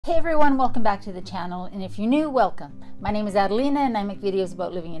Hey everyone, welcome back to the channel, and if you're new, welcome. My name is Adelina and I make videos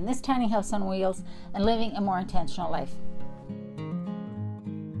about living in this tiny house on wheels and living a more intentional life.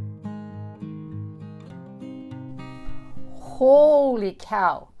 Holy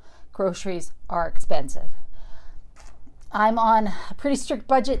cow, groceries are expensive. I'm on a pretty strict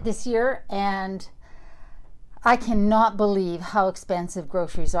budget this year and I cannot believe how expensive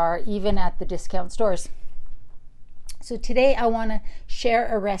groceries are, even at the discount stores. So today I want to share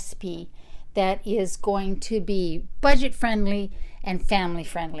a recipe that is going to be budget friendly and family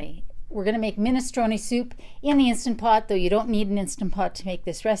friendly. We're going to make minestrone soup in the Instant Pot, though you don't need an Instant Pot to make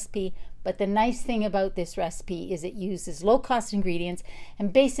this recipe. But the nice thing about this recipe is it uses low cost ingredients,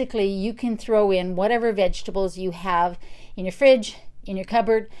 and basically you can throw in whatever vegetables you have in your fridge, in your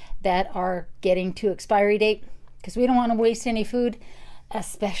cupboard that are getting to expiry date, because we don't want to waste any food,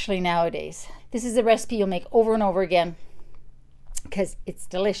 especially nowadays. This is a recipe you'll make over and over again because it's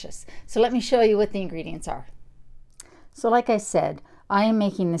delicious. So let me show you what the ingredients are. So like I said, I am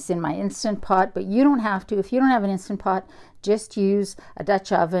making this in my Instant Pot, but you don't have to. If you don't have an Instant Pot, just use a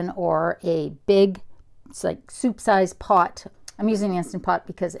Dutch oven or a big, it's like soup-sized pot. I'm using the Instant Pot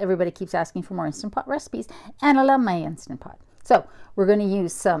because everybody keeps asking for more Instant Pot recipes, and I love my Instant Pot. So we're going to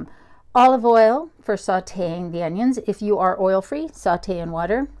use some olive oil for sauteing the onions. If you are oil-free, saute in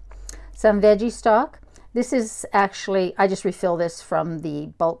water. Some veggie stock. This is actually, I just refill this from the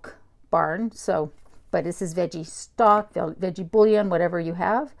bulk barn, but this is veggie stock, veggie bouillon, whatever you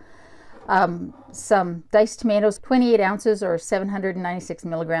have. Some diced tomatoes, 28 ounces or 796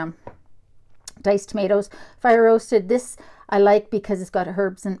 milligram diced tomatoes. Fire roasted. This I like because it's got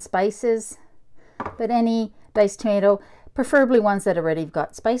herbs and spices, but any diced tomato, preferably ones that already have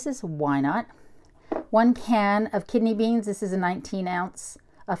got spices, why not? 1 can of kidney beans. This is a 19 ounce,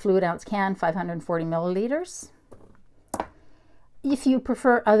 a fluid ounce can, 540 milliliters. If you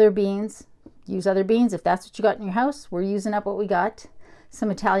prefer other beans, use other beans. If that's what you got in your house, we're using up what we got.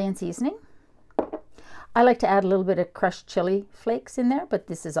 Some Italian seasoning. I like to add a little bit of crushed chili flakes in there, but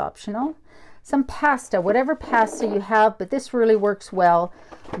this is optional. Some pasta, whatever pasta you have, but this really works well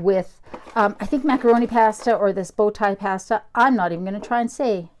with, I think, macaroni pasta or this bowtie pasta. I'm not even going to try and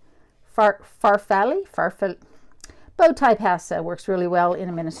say farfalle. Bowtie pasta works really well in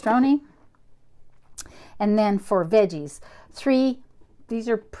a minestrone. And then for veggies, 3, these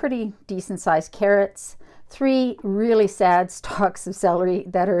are pretty decent sized carrots, 3 really sad stalks of celery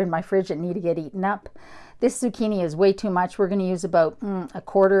that are in my fridge that need to get eaten up. This zucchini is way too much. We're going to use about a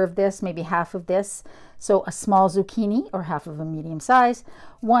quarter of this, maybe half of this. So a small zucchini or half of a medium size,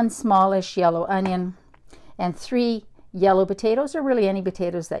 1 smallish yellow onion, and 3 yellow potatoes, or really any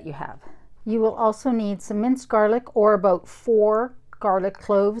potatoes that you have. You will also need some minced garlic, or about 4 garlic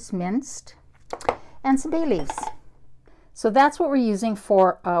cloves minced, and some bay leaves. So that's what we're using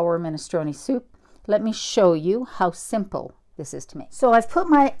for our minestrone soup. Let me show you how simple this is to make. So I've put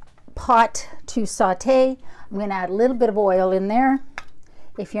my pot to saute. I'm going to add a little bit of oil in there.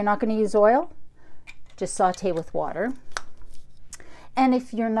 If you're not going to use oil, just saute with water. And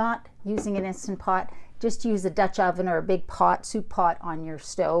if you're not using an Instant Pot, just use a Dutch oven or a big pot, soup pot on your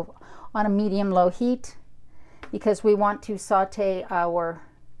stove on a medium-low heat, because we want to saute our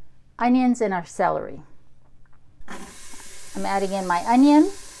onions and our celery. I'm adding in my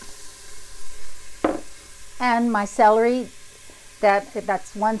onion and my celery.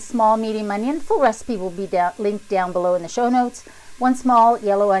 That's 1 small medium onion. Full recipe will be linked down below in the show notes. 1 small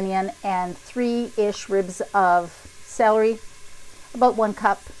yellow onion and 3-ish ribs of celery, about 1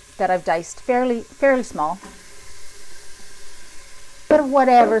 cup that I've diced, fairly small, but of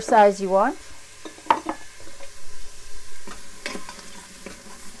whatever size you want.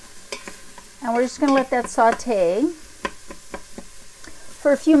 And we're just going to let that saute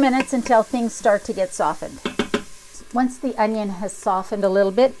for a few minutes until things start to get softened. Once the onion has softened a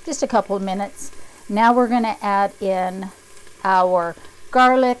little bit, just a couple of minutes, now we're going to add in our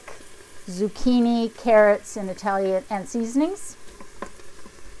garlic, zucchini, carrots, and Italian and seasonings.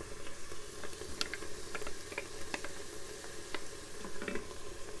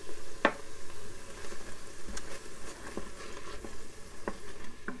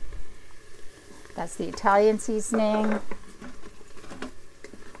 That's the Italian seasoning.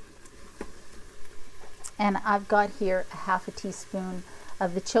 And I've got here a half a teaspoon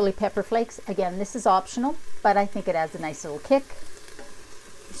of the chili pepper flakes. Again, this is optional, but I think it adds a nice little kick.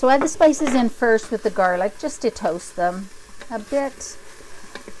 So add the spices in first with the garlic, just to toast them a bit.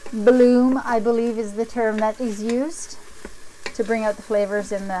 Bloom, I believe, is the term that is used to bring out the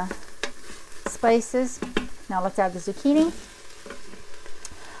flavors in the spices. Now let's add the zucchini.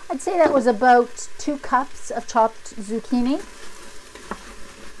 I'd say that was about 2 cups of chopped zucchini.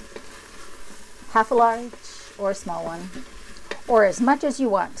 half a large or a small one, or as much as you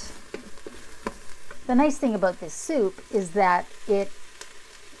want. The nice thing about this soup is that it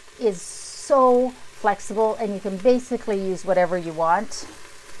is so flexible and you can basically use whatever you want.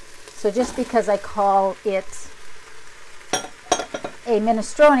 So just because I call it a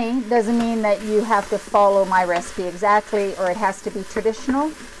minestrone doesn't mean that you have to follow my recipe exactly, or it has to be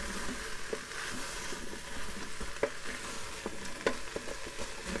traditional.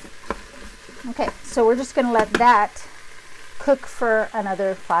 Okay, so we're just going to let that cook for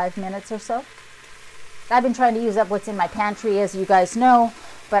another 5 minutes or so. I've been trying to use up what's in my pantry, as you guys know,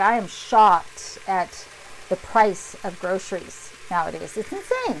 but I am shocked at the price of groceries nowadays. It's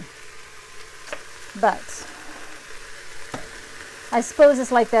insane. But I suppose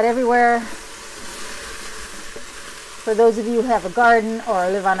it's like that everywhere. For those of you who have a garden or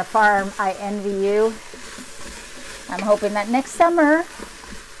live on a farm, I envy you. I'm hoping that next summer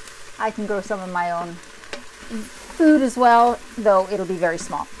I can grow some of my own food as well, though it'll be very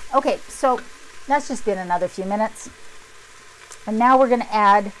small. Okay, so that's just been another few minutes. And now we're going to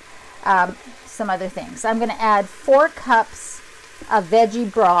add some other things. I'm going to add 4 cups of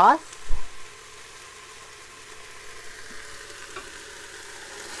veggie broth.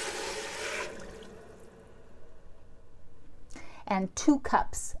 And 2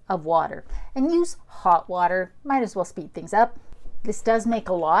 cups of water. And use hot water. Might as well speed things up. This does make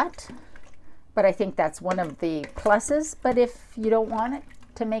a lot, but I think that's one of the pluses. But if you don't want it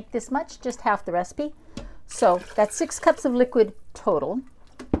to make this much, just half the recipe. So that's 6 cups of liquid total.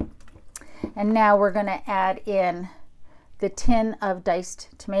 And now we're going to add in the tin of diced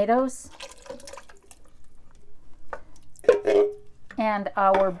tomatoes and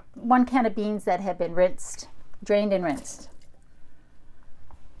our 1 can of beans that have been rinsed, drained and rinsed.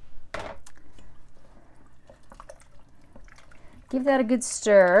 Give that a good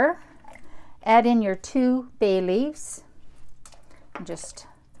stir. Add in your 2 bay leaves. And just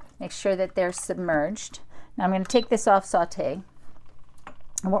make sure that they're submerged. Now I'm going to take this off Sauté.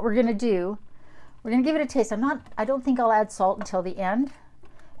 And what we're going to do, we're going to give it a taste. I don't think I'll add salt until the end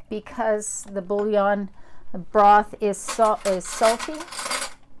because the bouillon, the broth is salty.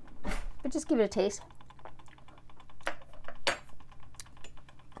 But just give it a taste.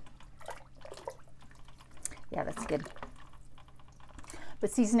 Yeah, that's good.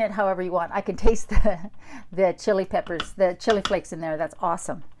 But season it however you want. I can taste the chili peppers, the chili flakes in there. That's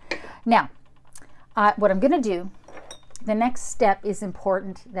awesome. Now, what I'm going to do, the next step is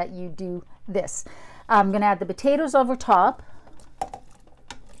important that you do this. I'm going to add the potatoes over top.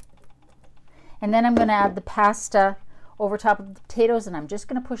 And then I'm going to add the pasta over top of the potatoes. And I'm just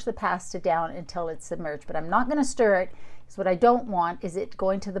going to push the pasta down until it's submerged. But I'm not going to stir it, because what I don't want is it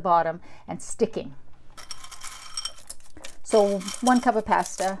going to the bottom and sticking. So 1 cup of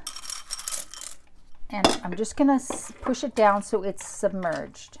pasta, and I'm just going to push it down so it's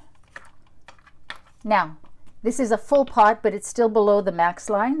submerged. Now, this is a full pot, but it's still below the max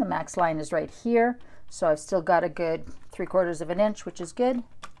line. The max line is right here, so I've still got a good 3/4 of an inch, which is good.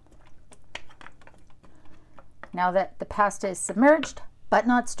 Now that the pasta is submerged, but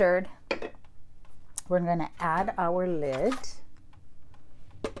not stirred, we're going to add our lid.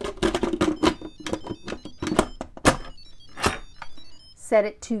 Set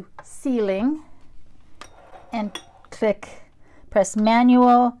it to sealing and press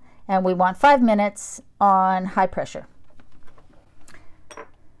manual, and we want 5 minutes on high pressure.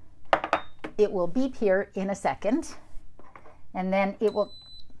 It will beep here in a second, and then it will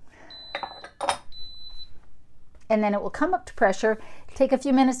come up to pressure. Take a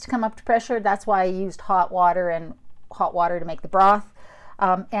few minutes to come up to pressure. That's why I used hot water to make the broth,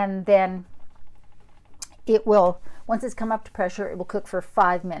 and then it will, once it's come up to pressure, it will cook for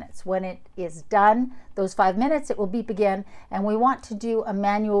 5 minutes. When it is done, those 5 minutes, it will beep again. And we want to do a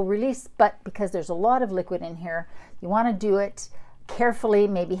manual release, but because there's a lot of liquid in here, you want to do it carefully.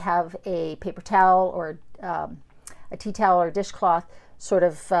 Maybe have a paper towel or a tea towel or a dishcloth sort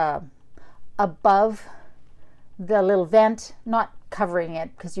of above the little vent, not covering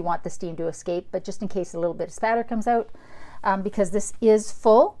it because you want the steam to escape, but just in case a little bit of spatter comes out, because this is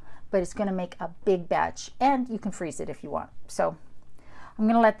full. But it's going to make a big batch, and you can freeze it if you want. So I'm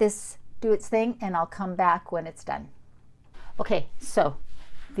going to let this do its thing, and I'll come back when it's done. Okay, so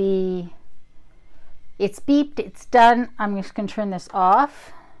it's beeped, it's done. I'm just going to turn this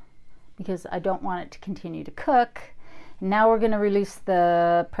off because I don't want it to continue to cook. Now we're going to release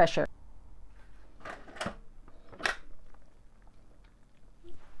the pressure.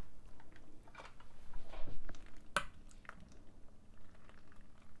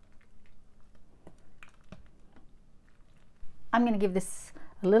 I'm going to give this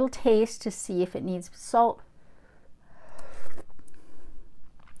a little taste to see if it needs salt.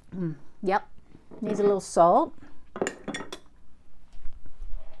 Yep, needs a little salt.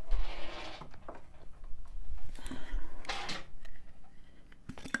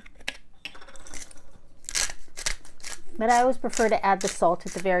 But I always prefer to add the salt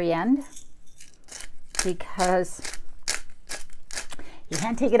at the very end because you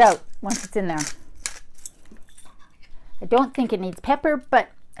can't take it out once it's in there. I don't think it needs pepper,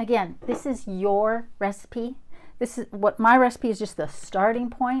 but again, this is your recipe. This is what my recipe is, just the starting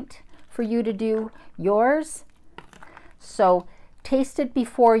point for you to do yours. So taste it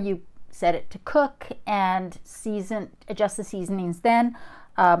before you set it to cook and adjust the seasonings then.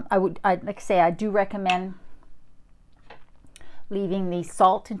 Like I say, I do recommend leaving the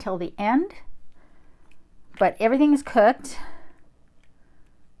salt until the end, but everything is cooked.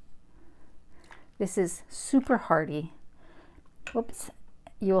 This is super hearty. Whoops,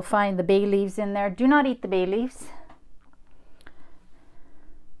 you will find the bay leaves in there. Do not eat the bay leaves.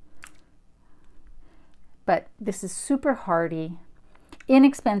 But this is super hearty,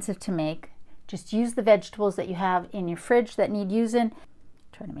 inexpensive to make. Just use the vegetables that you have in your fridge that need using.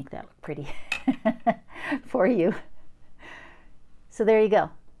 Trying to make that look pretty for you. So there you go.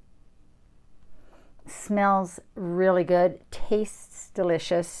 Smells really good, tastes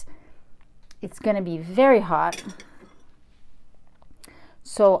delicious. It's going to be very hot.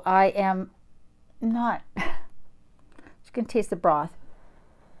 So I am not, just going to taste the broth.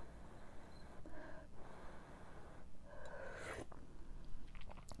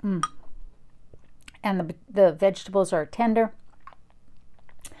 And the vegetables are tender.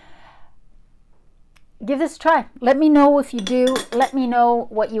 Give this a try. Let me know if you do. Let me know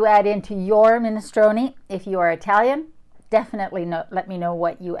what you add into your minestrone. If you are Italian, definitely let me know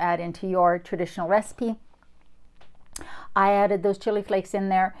what you add into your traditional recipe. I added those chili flakes in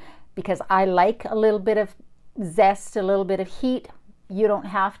there because I like a little bit of zest, a little bit of heat. You don't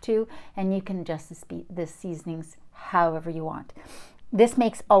have to, and you can adjust the seasonings however you want. This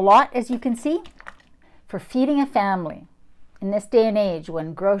makes a lot, as you can see, for feeding a family. In this day and age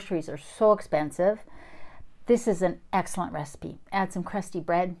when groceries are so expensive, this is an excellent recipe. Add some crusty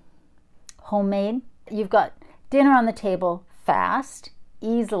bread, homemade. You've got dinner on the table fast,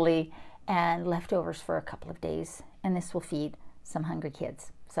 easily, and leftovers for a couple of days. And this will feed some hungry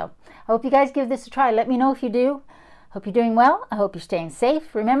kids. So I hope you guys give this a try. Let me know if you do. Hope you're doing well. I hope you're staying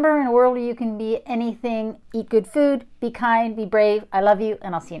safe. Remember, in a world where you can be anything, eat good food, be kind, be brave. I love you,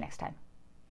 and I'll see you next time.